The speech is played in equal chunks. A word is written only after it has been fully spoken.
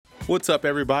What's up,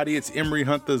 everybody? It's Emory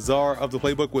Hunt, the czar of the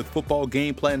playbook with Football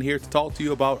Game Plan, here to talk to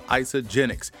you about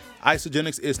Isagenix.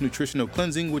 Isagenix is nutritional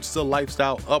cleansing, which is a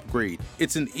lifestyle upgrade.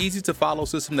 It's an easy-to-follow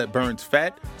system that burns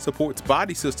fat, supports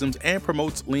body systems, and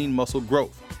promotes lean muscle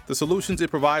growth. The solutions it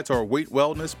provides are weight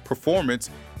wellness, performance,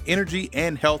 energy,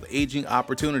 and health aging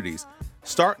opportunities.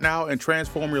 Start now and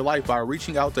transform your life by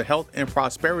reaching out to Health and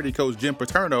Prosperity Coach Jen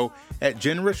Paterno at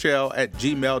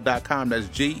jenrachelle@gmail.com. That's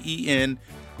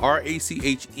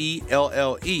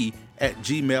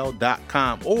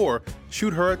JenRachelle@gmail.com, or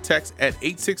shoot her a text at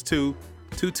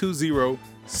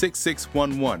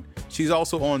 862-220-6611. She's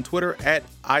also on Twitter at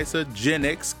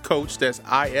Isagenix Coach. That's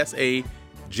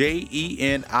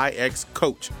ISAGENIX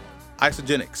Coach.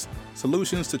 Isagenix,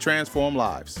 solutions to transform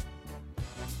lives.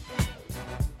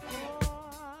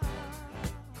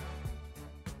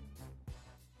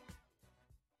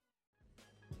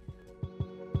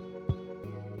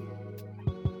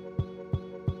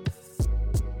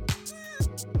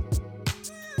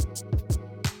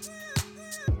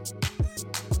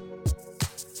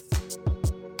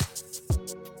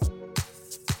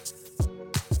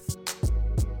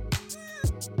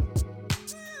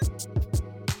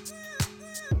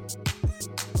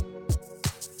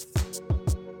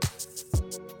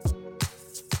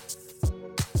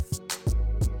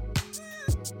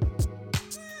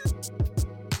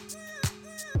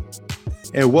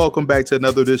 And welcome back to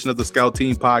another edition of the Scout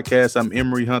Team Podcast. I'm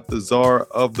Emory Hunt, the czar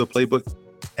of the playbook.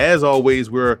 As always,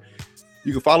 you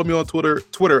can follow me on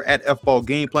Twitter at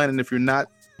FBallGamePlan. And if you're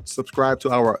not subscribed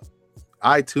to our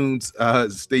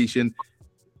iTunes station,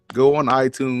 go on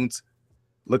iTunes,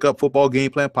 look up Football Game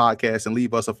Plan Podcast, and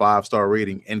leave us a 5-star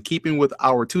rating. And keeping with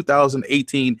our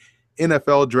 2018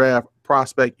 NFL Draft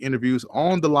prospect interviews,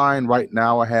 on the line right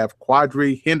now, I have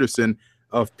Quadri Henderson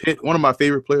of Pitt, one of my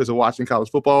favorite players of watching college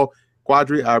football.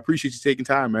 Quadri, I appreciate you taking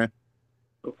time, man.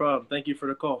 No problem. Thank you for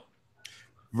the call.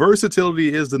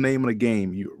 Versatility is the name of the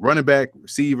game. You running back,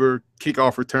 receiver,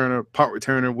 kickoff returner, punt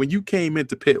returner. When you came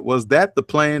into Pitt, was that the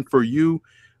plan for you,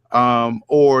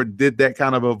 or did that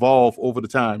kind of evolve over the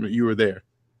time that you were there?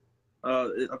 I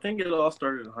think it all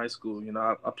started in high school. You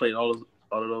know, I played all of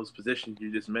those positions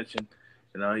you just mentioned.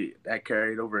 You know, that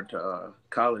carried over into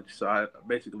college. So I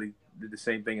basically did the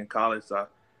same thing in college. So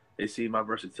they see my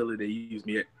versatility. They used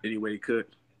me any way they could.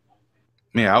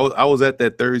 Man, I was at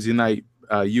that Thursday night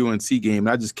UNC game, and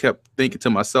I just kept thinking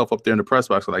to myself up there in the press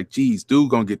box, like, geez,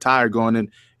 dude gonna get tired going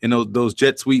in those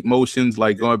jet sweep motions,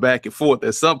 like going back and forth.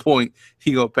 At some point,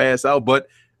 he gonna pass out. But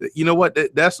you know what?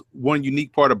 That's one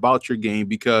unique part about your game,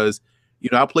 because, you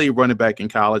know, I played running back in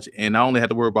college, and I only had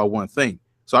to worry about one thing.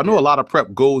 So I know a lot of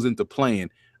prep goes into playing,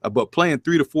 but playing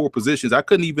 3 to 4 positions, I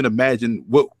couldn't even imagine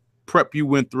what prep you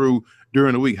went through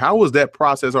during the week. How was that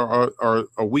process, or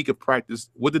a week of practice?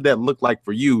 What did that look like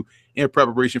for you in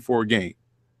preparation for a game?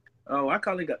 Oh, I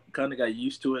kind of got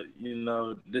used to it. You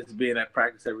know, just being at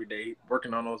practice every day,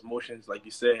 working on those motions, like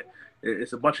you said,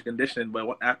 it's a bunch of conditioning.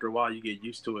 But after a while, you get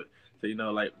used to it. So, you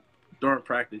know, like during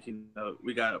practice, you know,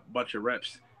 we got a bunch of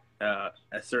reps at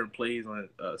certain plays on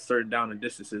certain down and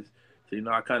distances. So, you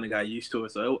know, I kind of got used to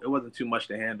it. So it wasn't too much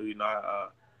to handle. You know, I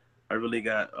really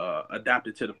got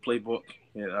adapted to the playbook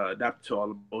and adapted to all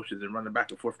the motions and running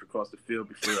back and forth across the field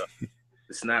before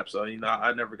the snap. So, you know,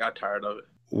 I never got tired of it.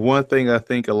 One thing I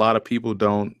think a lot of people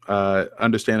don't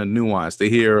understand the nuance. They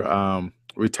hear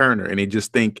returner and they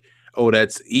just think, oh,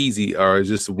 that's easy, or it's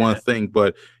just one thing.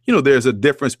 But, you know, there's a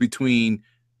difference between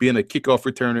being a kickoff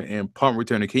returner and punt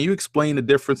returner. Can you explain the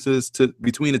differences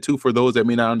between the two for those that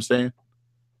may not understand?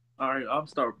 All right, I'll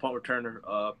start with punt returner.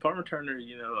 Punt returner,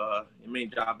 you know, your main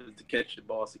job is to catch the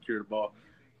ball, secure the ball.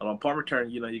 On punt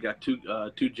return, you know, you got two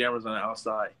jammers on the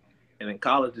outside. And in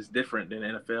college, it's different than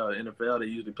NFL. In NFL, they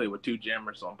usually play with 2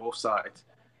 jammers on both sides.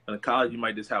 But in college, you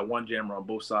might just have 1 jammer on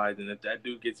both sides. And if that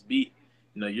dude gets beat,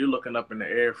 you know, you're looking up in the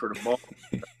air for the ball.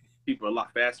 People are a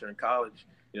lot faster in college.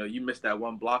 You know, you miss that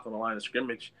one block on the line of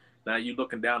scrimmage. Now you're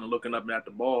looking down and looking up at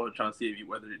the ball and trying to see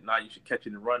whether or not you should catch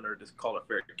it and run, or just call it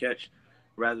fair catch,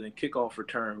 rather than kickoff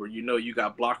return, where you know you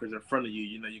got blockers in front of you.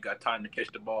 You know you got time to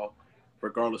catch the ball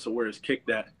regardless of where it's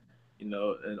kicked at. You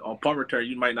know, and on punt return,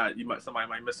 somebody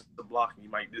might miss the block and you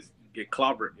might just get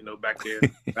clobbered, you know, back there.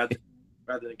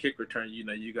 rather than kick return, you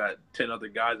know, you got 10 other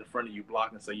guys in front of you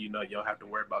blocking, so you know you don't have to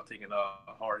worry about taking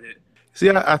a hard hit. See,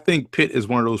 I think Pitt is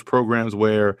one of those programs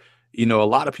where, you know, a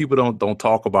lot of people don't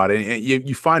talk about it, and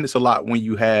you find this a lot when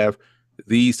you have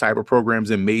these type of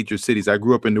programs in major cities. I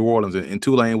grew up in New Orleans, and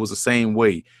Tulane was the same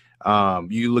way.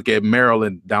 You look at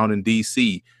Maryland down in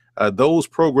D.C. Those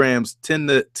programs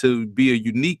tend to be a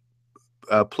unique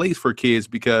place for kids,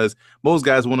 because most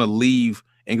guys want to leave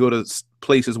and go to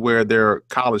places where they're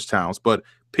college towns. But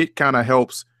Pitt kind of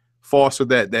helps foster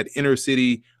that inner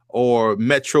city or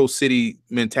metro city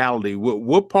mentality.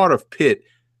 What part of Pitt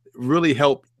really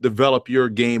helped develop your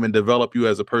game and develop you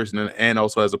as a person and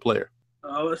also as a player?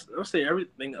 Let's say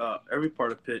everything, every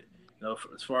part of Pitt. You know,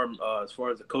 as far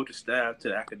as the coaching staff to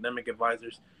the academic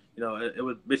advisors, you know, it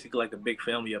was basically like a big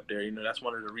family up there. You know, that's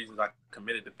one of the reasons I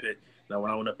committed to Pitt. You know,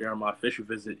 when I went up there on my official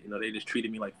visit, you know, they just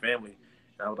treated me like family.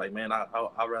 And I was like, man,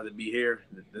 I'd rather be here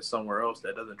than somewhere else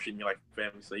that doesn't treat me like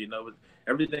family. So, you know, with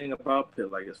everything about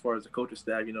Pitt, like as far as the coaching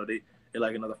staff, you know, they're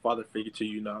like another father figure to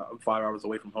you. You know, I'm 5 hours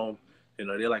away from home. You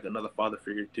know, they're like another father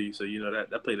figure to you. So, you know,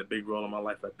 that played a big role in my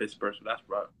life at Pittsburgh. So that's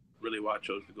really why I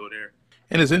chose to go there.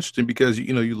 And it's interesting because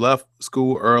you left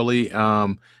school early.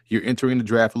 You're entering the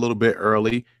draft a little bit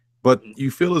early, but Mhm.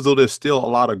 you feel as though there's still a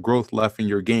lot of growth left in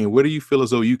your game. Where do you feel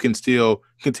as though you can still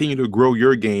continue to grow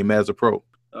your game as a pro?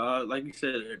 Like you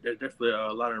said, there's definitely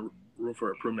a lot of room for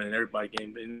improvement in everybody's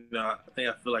game. But, you know,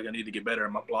 I feel like I need to get better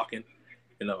at my blocking,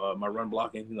 you know, my run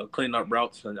blocking, you know, cleaning up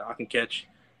routes, and I can catch.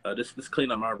 Just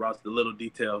clean up my routes, the little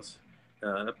details.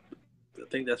 I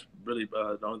think that's really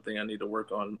the only thing I need to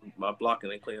work on, my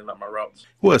blocking and cleaning up my routes.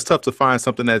 Well, it's tough to find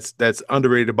something that's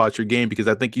underrated about your game because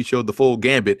I think you showed the full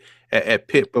gambit at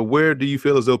Pitt. But where do you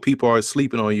feel as though people are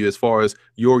sleeping on you as far as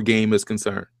your game is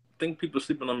concerned? I think people are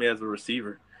sleeping on me as a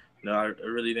receiver. You know, I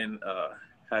really didn't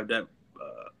have that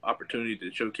opportunity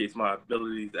to showcase my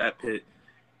abilities at Pitt.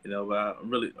 You know, but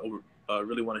I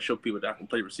really want to show people that I can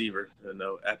play receiver. You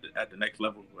know, at the next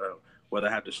level, whether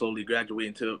I have to slowly graduate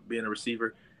into being a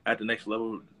receiver at the next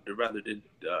level, rather than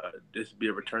just be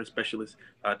a return specialist,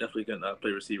 I definitely can play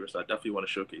receiver. So I definitely want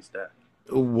to showcase that.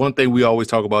 One thing we always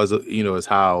talk about is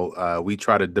how we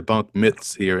try to debunk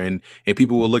myths here, and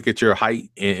people will look at your height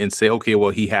and say, okay,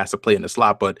 well, he has to play in the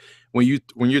slot. But when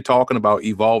you're talking about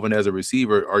evolving as a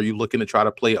receiver, are you looking to try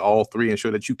to play all three and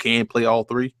show that you can play all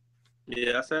three?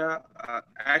 Yeah, I said I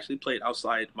actually played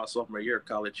outside my sophomore year of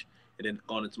college, and then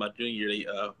going into my junior year, they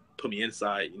put me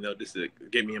inside. You know, just to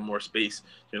get me in more space.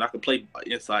 You know, I can play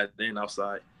inside and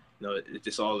outside. You know, it's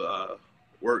just all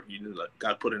work. You know, like, got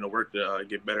to put in the work to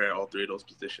get better at all three of those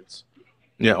positions.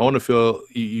 Yeah, on the field,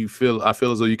 you feel I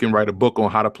feel as though you can write a book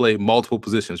on how to play multiple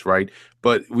positions, right?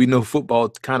 But we know football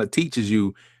kind of teaches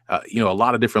you, a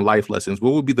lot of different life lessons.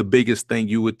 What would be the biggest thing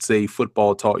you would say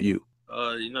football taught you?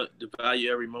 You know, to value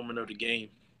every moment of the game.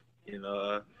 You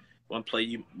know, one play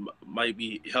you might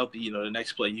be healthy. You know, the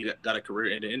next play you got a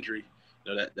career and an injury.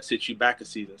 You know, that sets you back a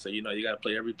season. So, you know, you got to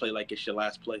play every play like it's your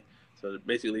last play. So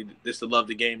basically, just to love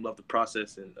the game, love the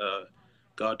process, and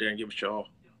go out there and give it your all.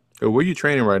 Where are you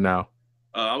training right now?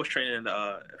 I was training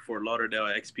at Fort Lauderdale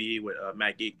at XPE with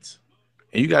Matt Gates.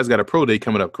 And you guys got a pro day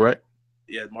coming up, correct?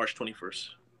 Yeah, March 21st.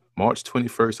 March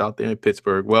 21st out there in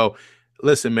Pittsburgh. Well,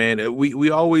 listen, man, we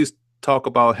always talk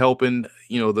about helping,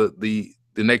 the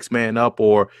next man up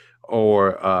or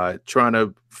trying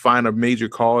to find a major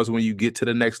cause when you get to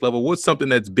the next level. What's something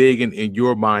that's big in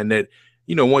your mind that,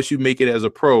 once you make it as a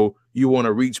pro, you want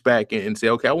to reach back and say,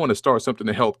 okay, I want to start something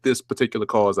to help this particular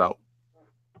cause out?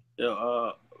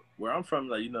 Yeah, where I'm from,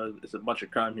 like, you know, it's a bunch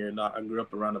of crime here, and I grew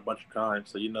up around a bunch of crime.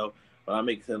 So, you know, when I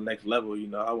make it to the next level, you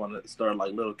know, I want to start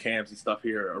like little camps and stuff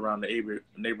here around the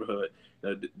neighborhood, you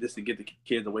know, just to get the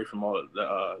kids away from all of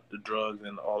the drugs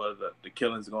and all of the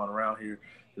killings going around here.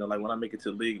 You know, like when I make it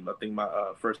to the league, I think my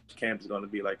first camp is going to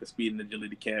be like a speed and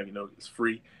agility camp. You know, it's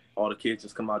free. All the kids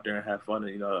just come out there and have fun,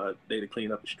 and, you know, a day to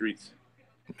clean up the streets.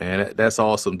 Man, that's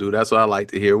awesome, dude. That's what I like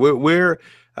to hear. Where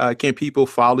can people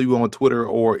follow you on Twitter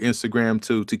or Instagram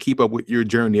to keep up with your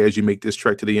journey as you make this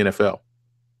trek to the NFL?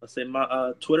 Let's say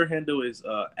my Twitter handle is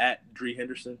at Dree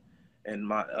Henderson, and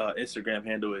my Instagram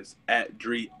handle is at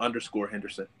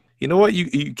Dree_Henderson. You know what?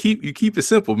 You keep it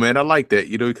simple, man. I like that,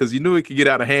 because you knew it could get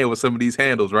out of hand with some of these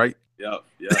handles, right? Yep,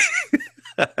 yep.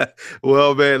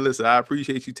 Well, man, listen, I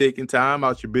appreciate you taking time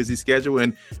out your busy schedule,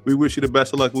 and we wish you the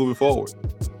best of luck moving forward.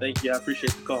 Thank you. I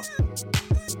appreciate the call.